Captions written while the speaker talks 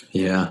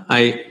Yeah.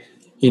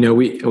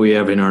 We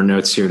have in our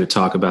notes here to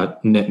talk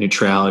about net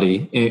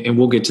neutrality, and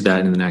we'll get to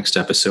that in the next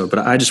episode. But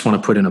I just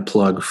want to put in a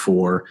plug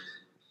for,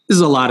 this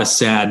is a lot of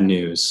sad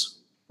news,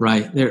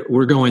 right?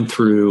 We're going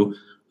through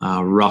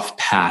a rough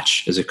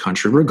patch as a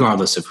country,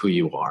 regardless of who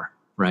you are,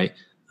 right?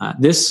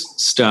 This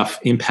stuff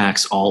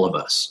impacts all of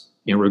us,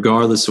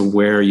 regardless of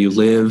where you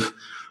live,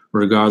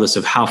 regardless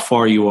of how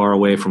far you are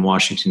away from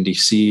Washington,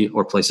 D.C.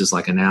 or places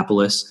like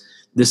Annapolis.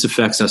 This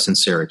affects us in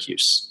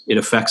Syracuse. It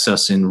affects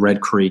us in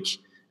Red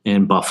Creek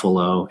and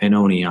Buffalo and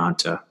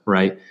Oneonta,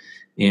 right?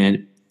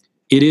 And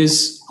a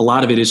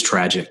lot of it is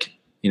tragic.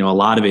 A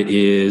lot of it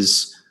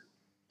is,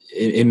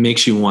 it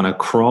makes you want to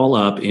crawl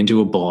up into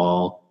a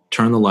ball,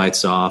 turn the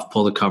lights off,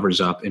 pull the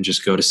covers up, and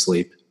just go to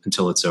sleep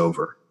until it's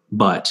over.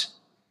 But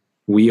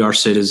we are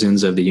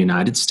citizens of the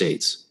United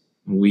States.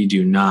 We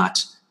do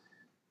not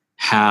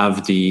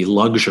have the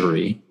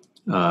luxury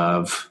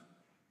of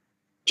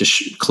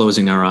just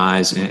closing our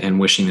eyes and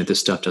wishing that this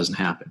stuff doesn't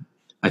happen.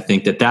 I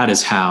think that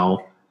is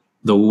how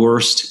the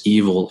worst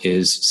evil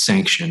is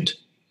sanctioned,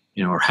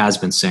 or has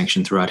been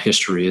sanctioned throughout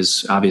history.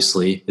 Is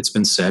obviously, it's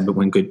been said, but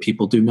when good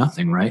people do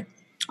nothing, right?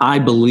 I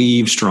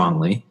believe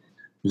strongly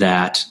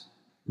that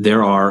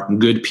there are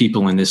good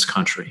people in this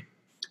country.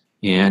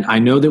 And I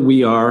know that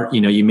we are,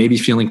 you may be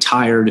feeling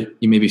tired.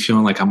 You may be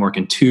feeling like I'm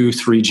working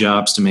 2-3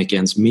 jobs to make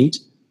ends meet.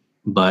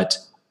 But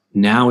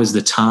now is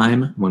the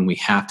time when we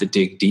have to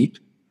dig deep.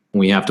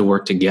 We have to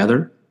work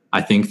together.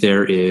 I think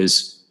there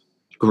is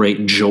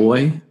great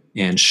joy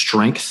and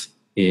strength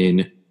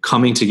in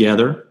coming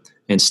together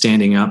and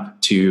standing up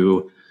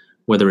to,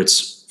 whether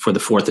it's for the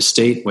Fourth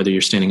Estate, whether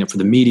you're standing up for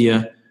the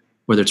media,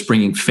 whether it's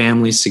bringing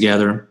families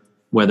together,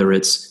 whether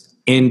it's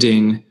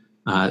ending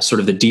sort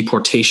of the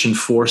deportation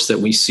force that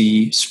we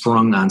see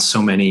sprung on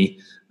so many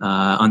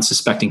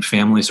unsuspecting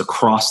families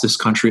across this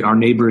country, our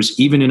neighbors,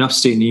 even in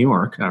upstate New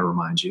York, I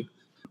remind you,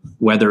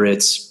 whether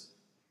it's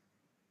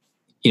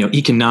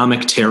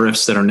economic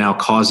tariffs that are now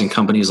causing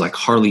companies like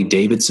Harley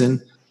Davidson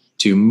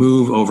to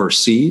move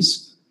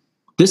overseas.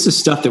 This is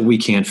stuff that we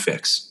can't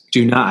fix.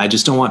 I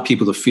just don't want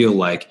people to feel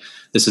like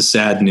this is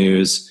sad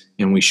news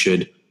and we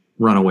should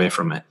run away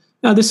from it.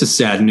 Now, this is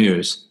sad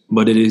news,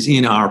 but it is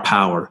in our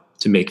power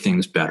to make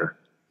things better.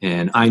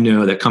 And I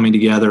know that coming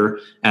together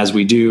as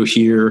we do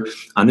here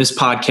on this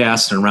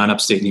podcast and around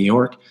upstate New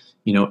York,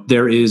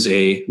 there is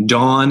a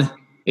dawn.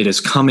 It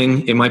is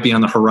coming. It might be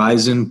on the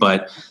horizon,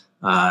 but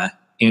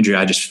Andrea,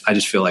 I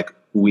just feel like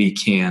we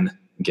can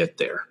get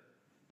there.